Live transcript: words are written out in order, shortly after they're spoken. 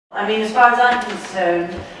I mean, as far as I'm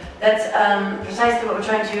concerned, that's precisely what we're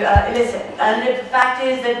trying to elicit. And the fact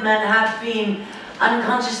is that men have been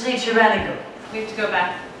unconsciously tyrannical. We have to go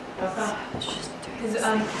back. Is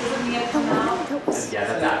Mia come out? Yeah,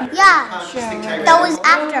 that's after. Yeah, sure. That was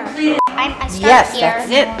after. I started Yes, here.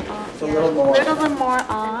 that's it. A little bit more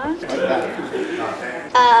on.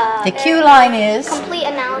 The cue line is Complete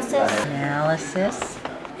analysis. analysis,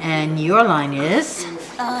 and your line is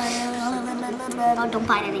Don't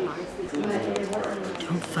fight anymore.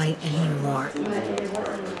 don't fight anymore.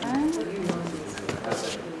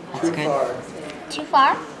 That's good. Too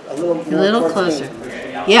far? A little closer.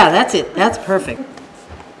 Yeah, that's it. That's perfect.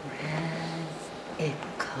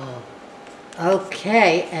 Radical.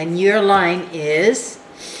 Okay, and your line is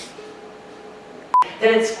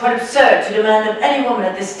That it's quite absurd to demand of any woman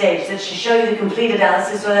at this stage that she show you the complete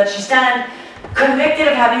analysis or that she stand convicted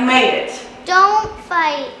of having made it. Don't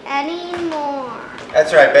fight anymore.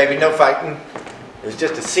 That's right, baby. No fighting. It was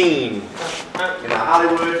just a scene in a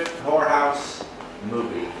Hollywood whorehouse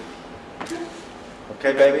movie.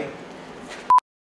 Okay, baby?